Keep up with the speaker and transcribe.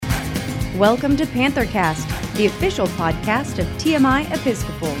Welcome to PantherCast, the official podcast of TMI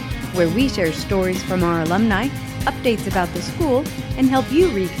Episcopal, where we share stories from our alumni, updates about the school, and help you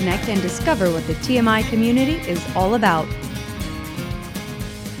reconnect and discover what the TMI community is all about.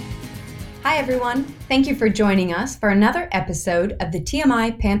 Hi, everyone. Thank you for joining us for another episode of the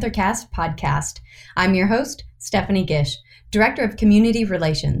TMI PantherCast podcast. I'm your host, Stephanie Gish, Director of Community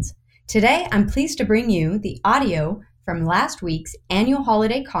Relations. Today, I'm pleased to bring you the audio from last week's annual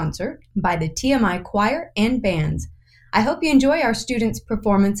holiday concert by the TMI Choir and Bands. I hope you enjoy our students'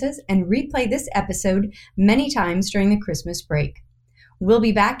 performances and replay this episode many times during the Christmas break. We'll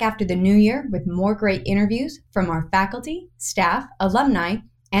be back after the new year with more great interviews from our faculty, staff, alumni,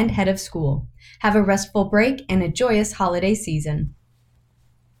 and head of school. Have a restful break and a joyous holiday season.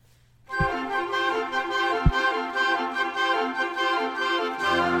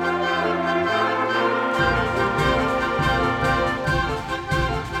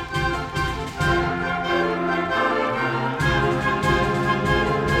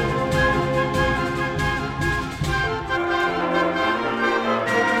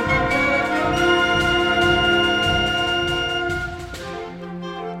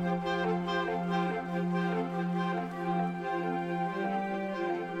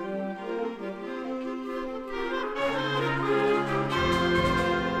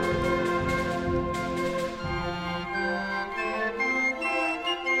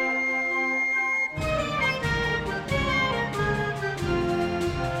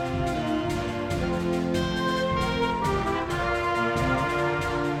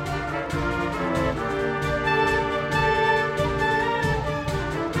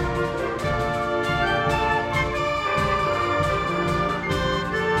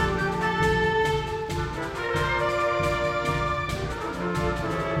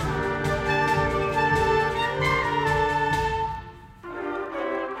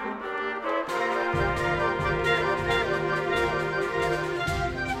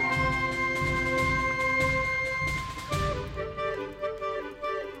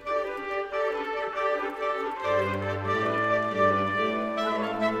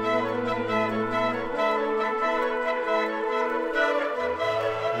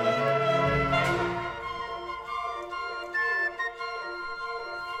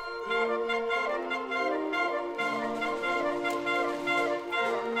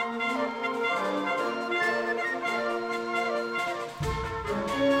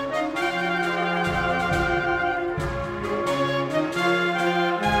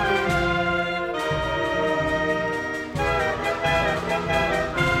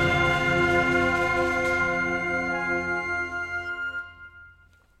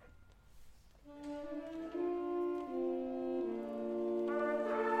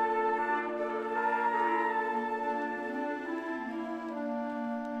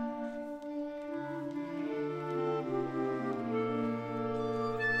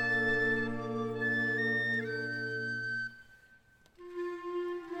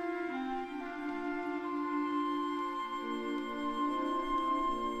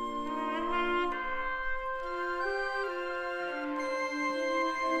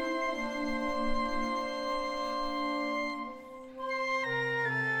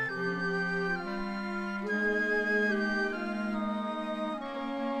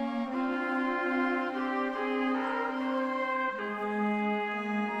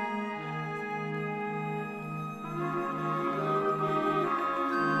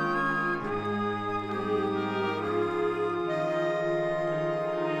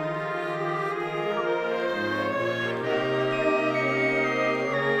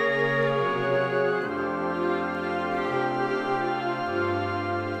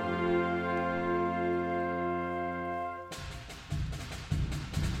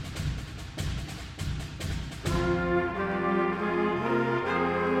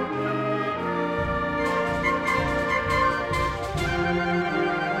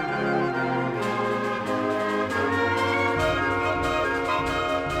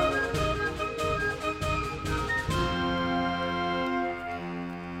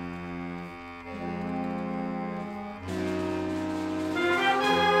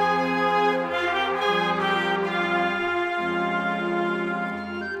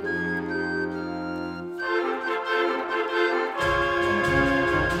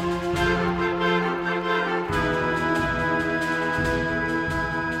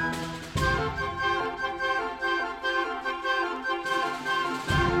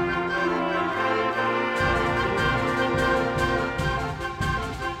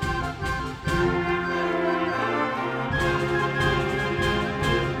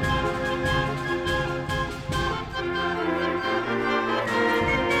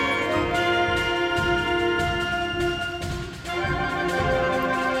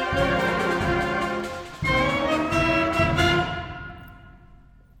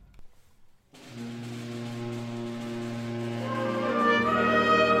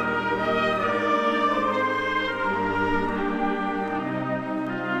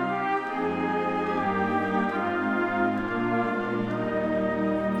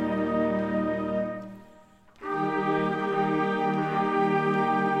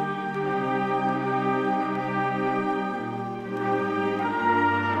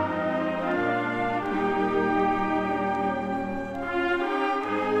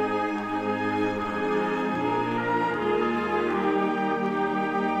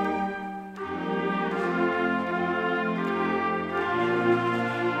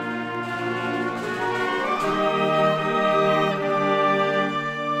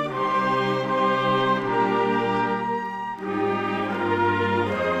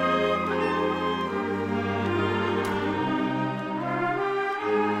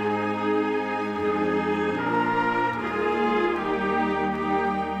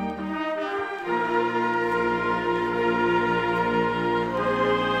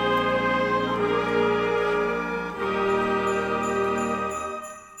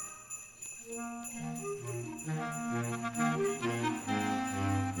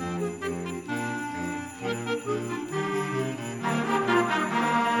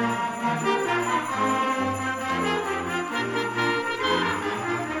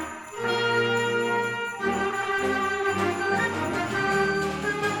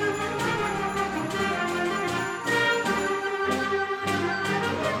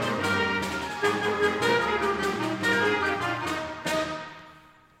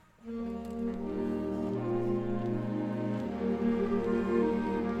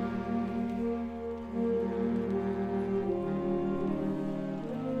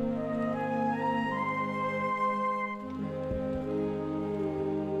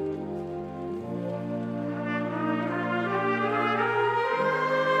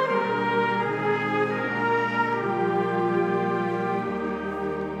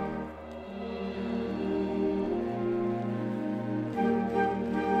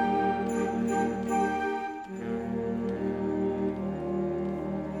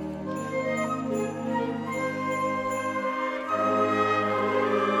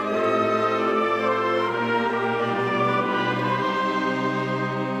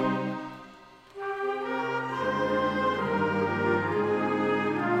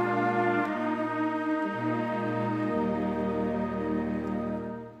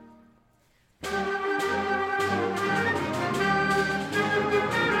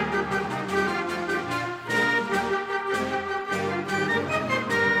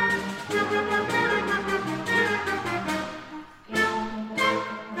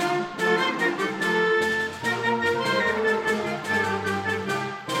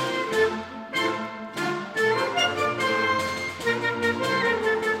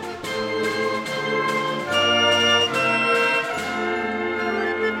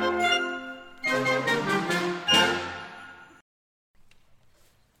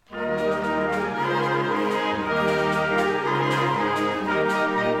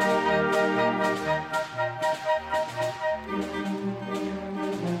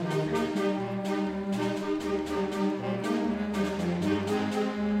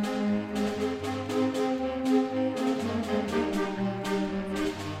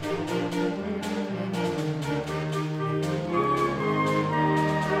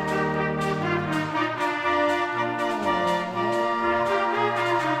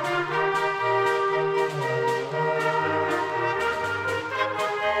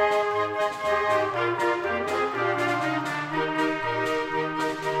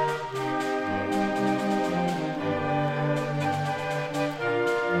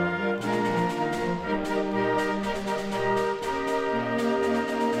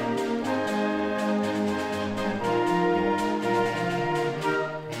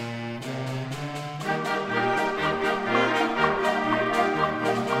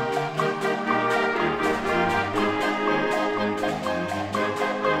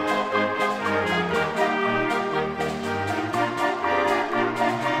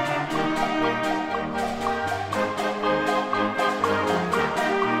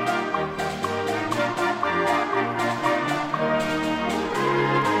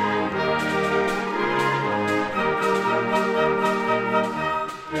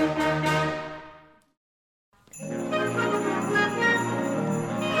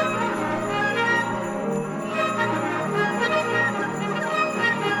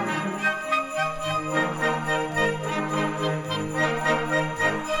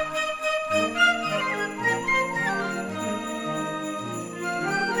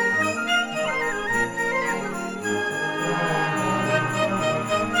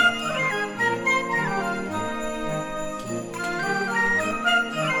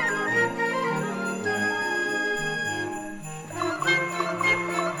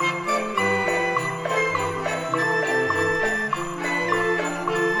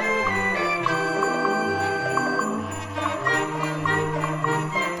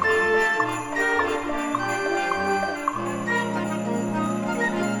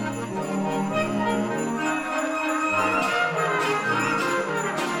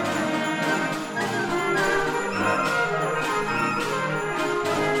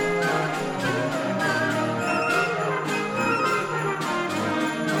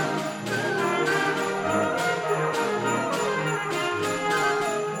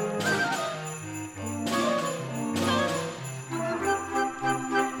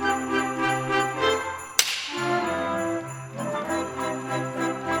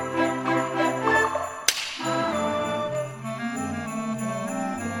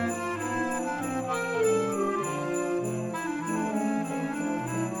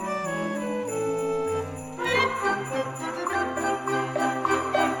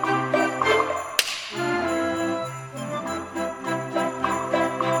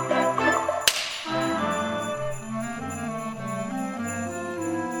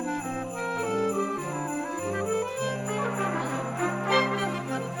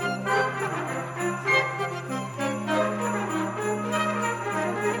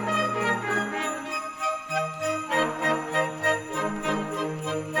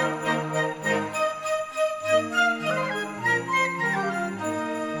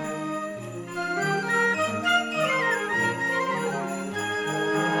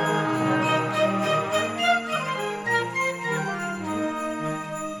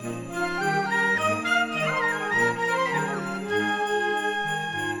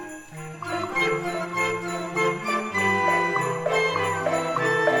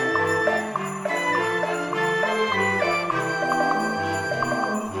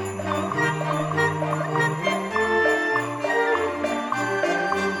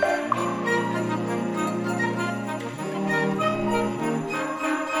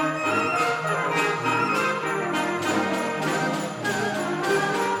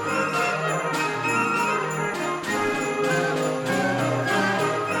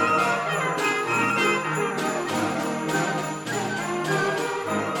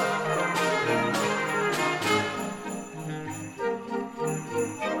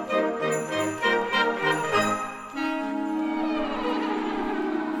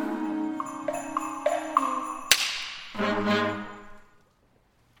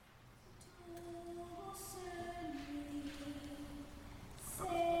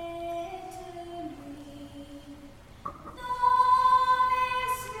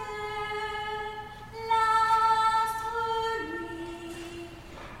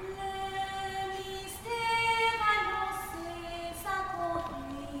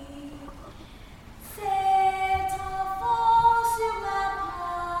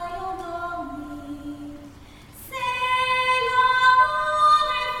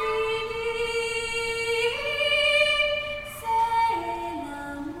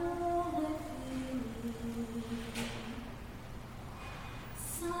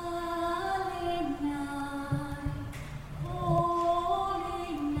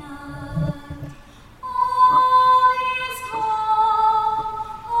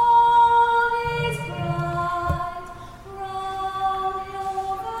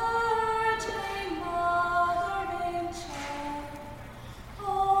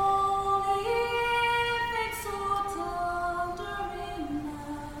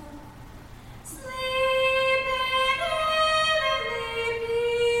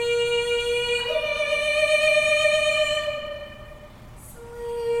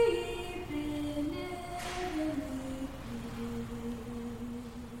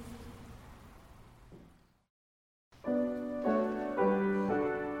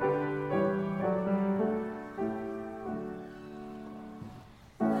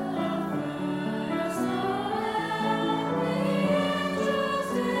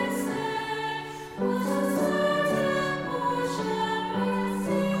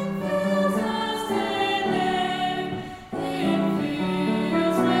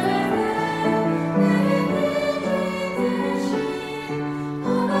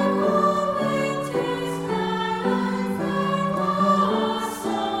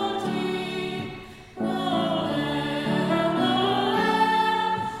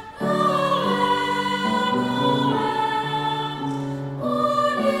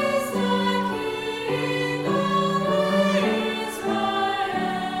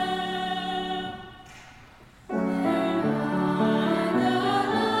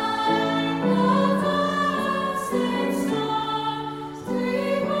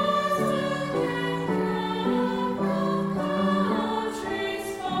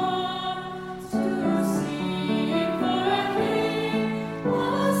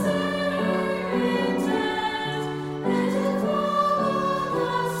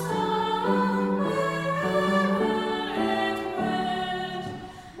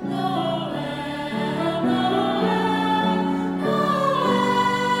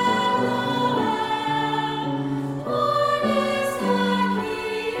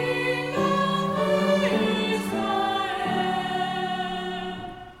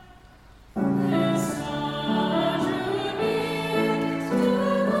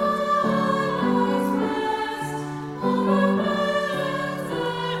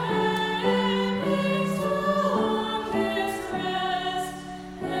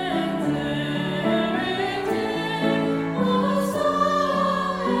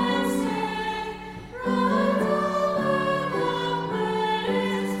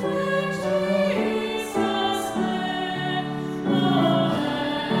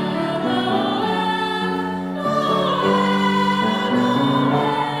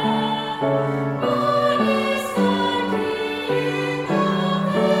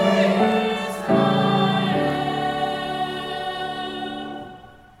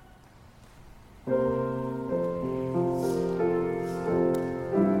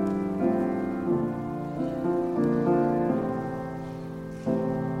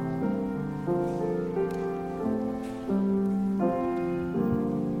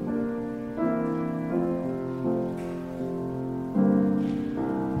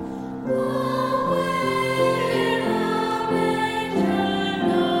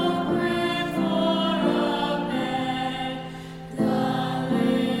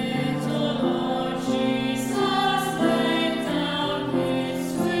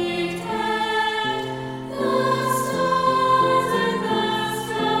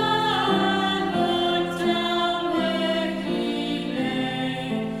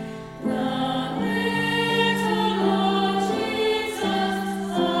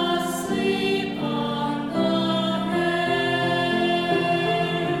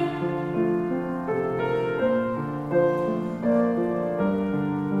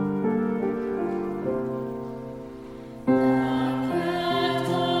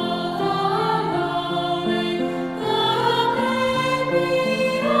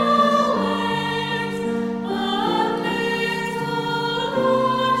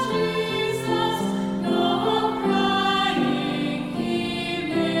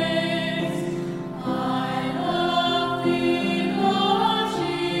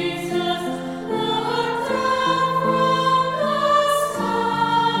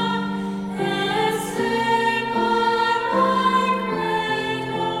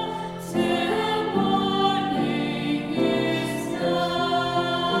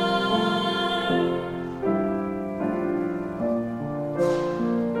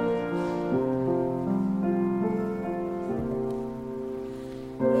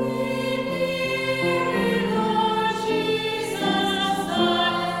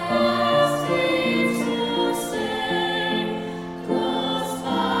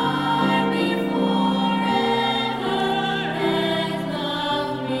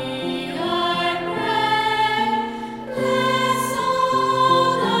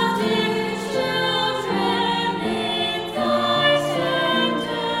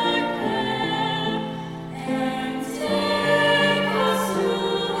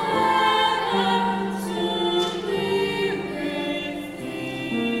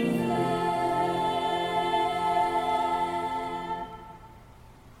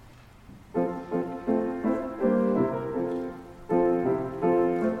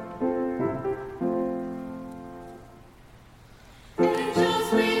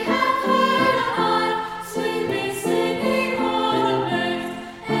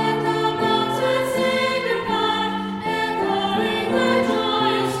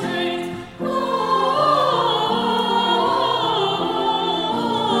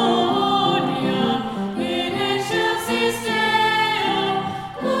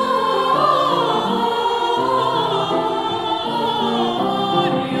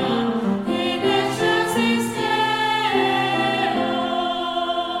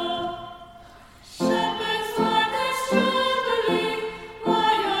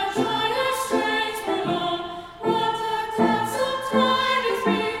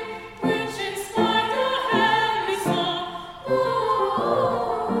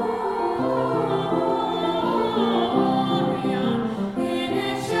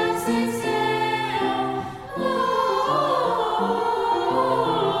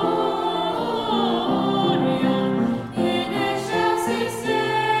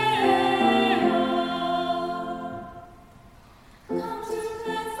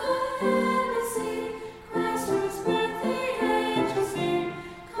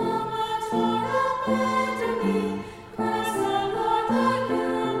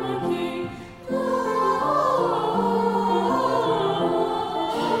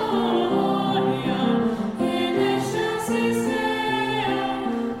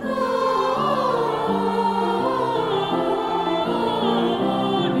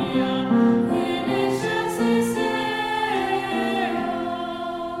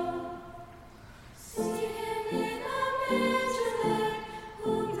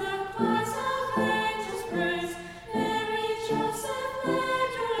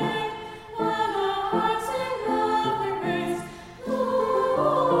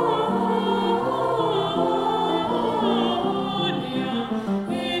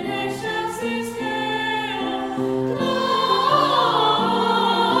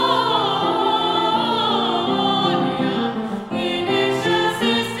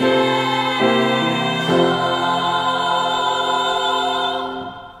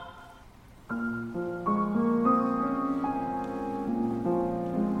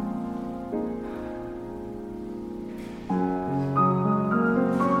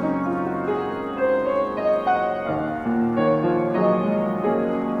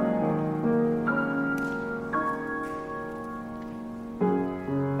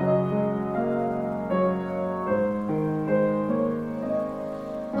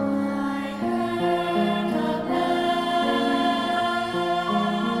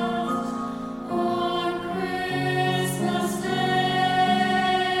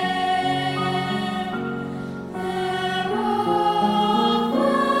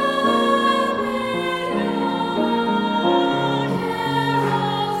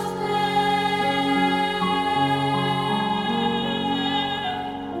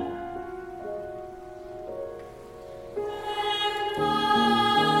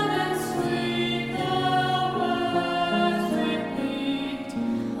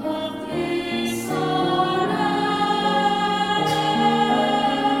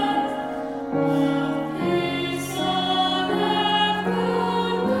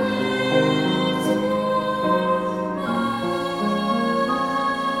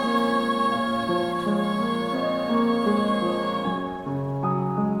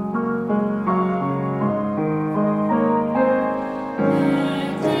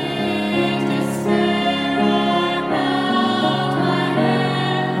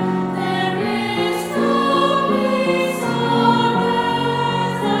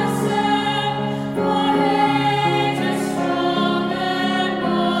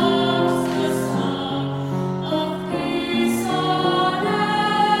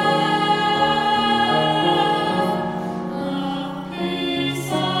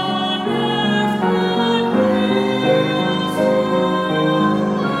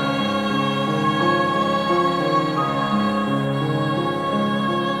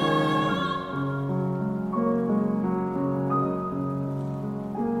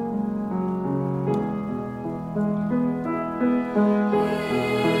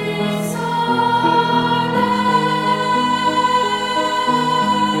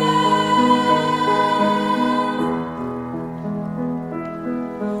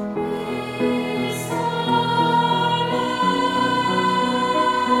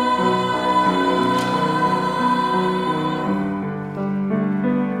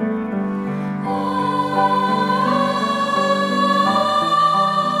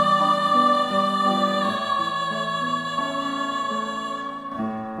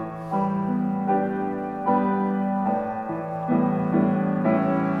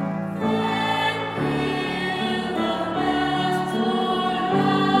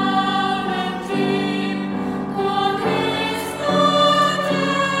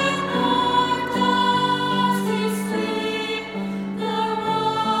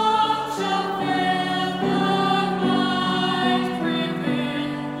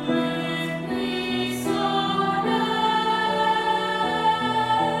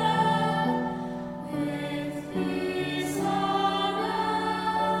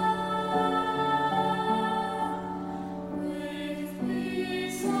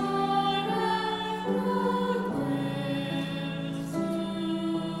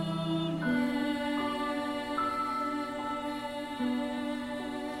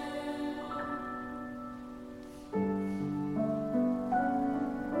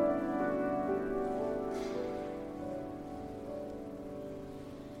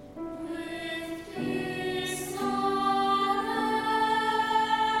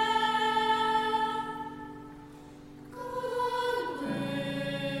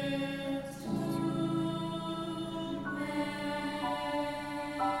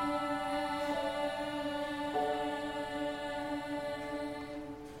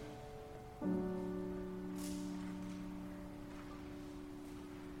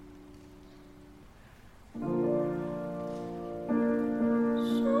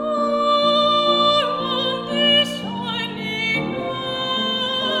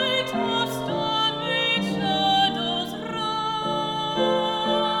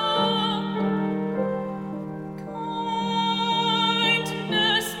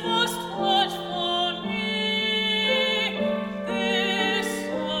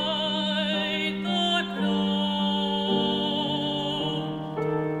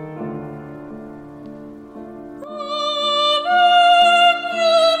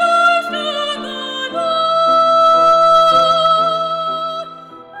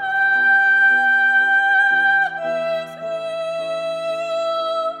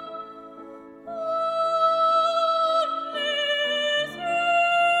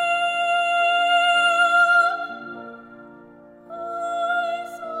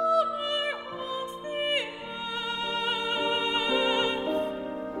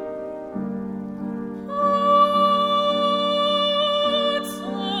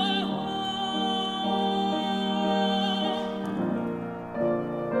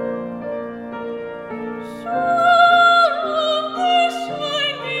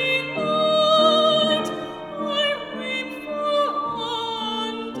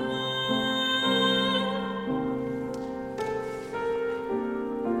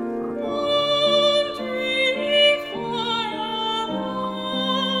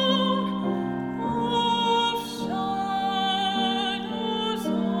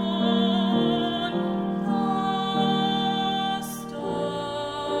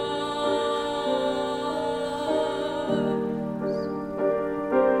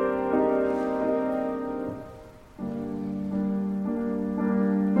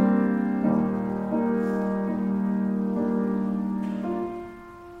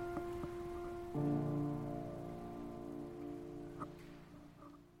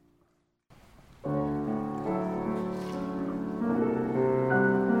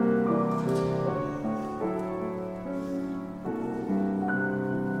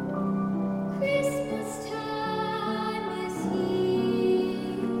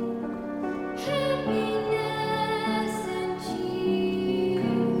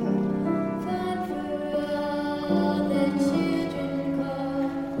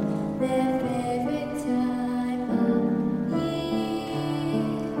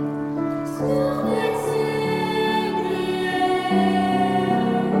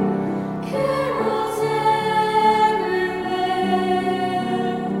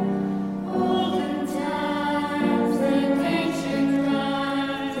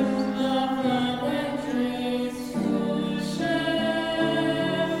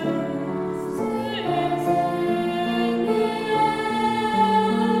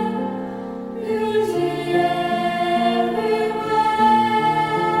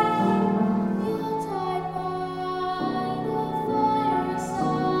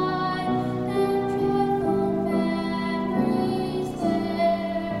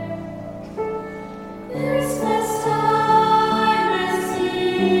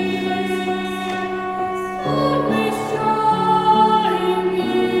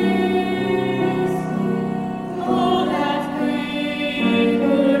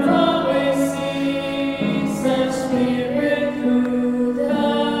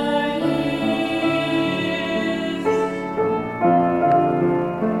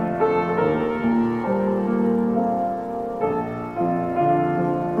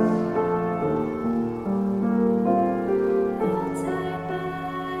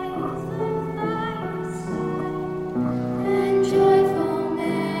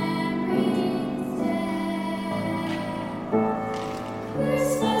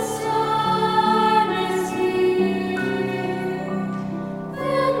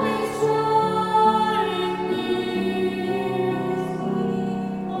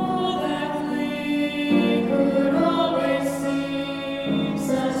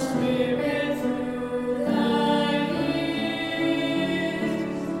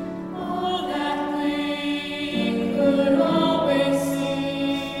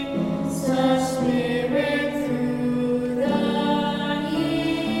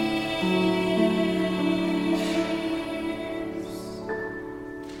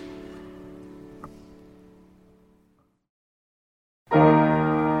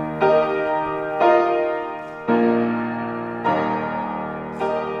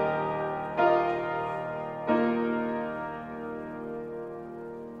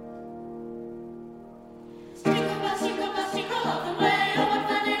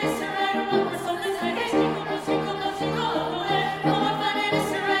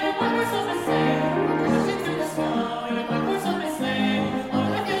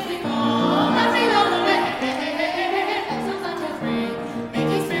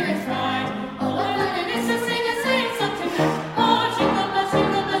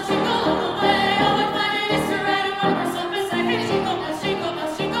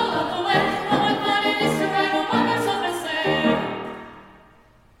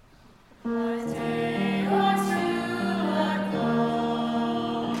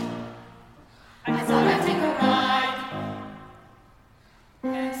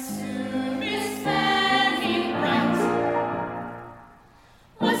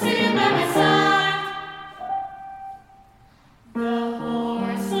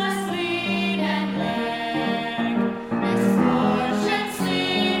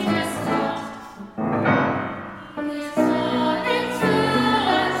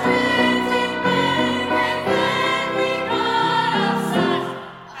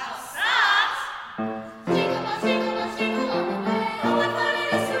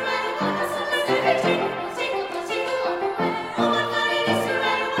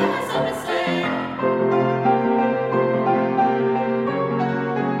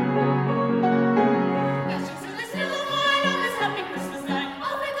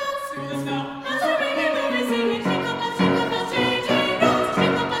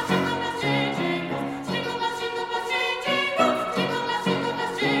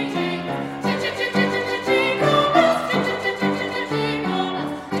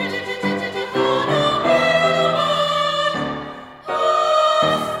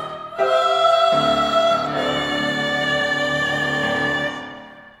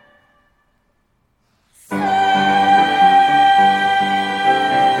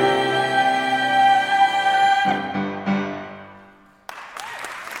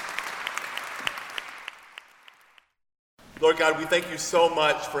 God, we thank you so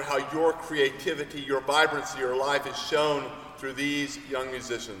much for how your creativity, your vibrancy, your life is shown through these young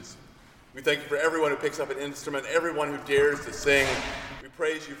musicians. We thank you for everyone who picks up an instrument, everyone who dares to sing. We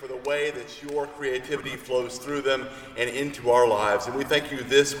praise you for the way that your creativity flows through them and into our lives. And we thank you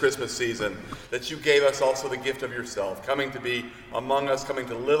this Christmas season that you gave us also the gift of yourself, coming to be among us, coming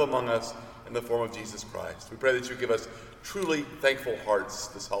to live among us in the form of Jesus Christ. We pray that you give us truly thankful hearts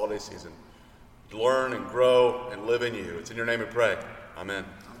this holiday season to learn and grow and live in you. It's in your name we pray. Amen.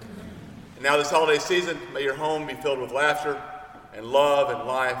 And now this holiday season, may your home be filled with laughter and love and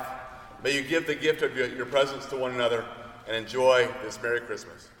life. May you give the gift of your presence to one another and enjoy this Merry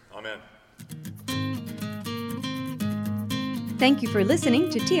Christmas. Amen. Thank you for listening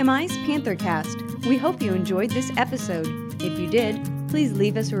to TMI's PantherCast. We hope you enjoyed this episode. If you did, please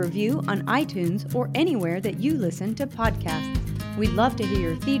leave us a review on iTunes or anywhere that you listen to podcasts. We'd love to hear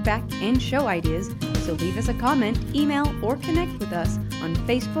your feedback and show ideas, so leave us a comment, email, or connect with us on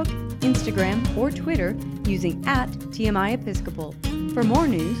Facebook, Instagram, or Twitter using @TMI Episcopal. For more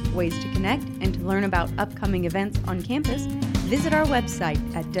news, ways to connect, and to learn about upcoming events on campus, visit our website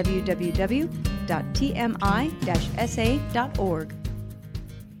at www.tmi-sa.org.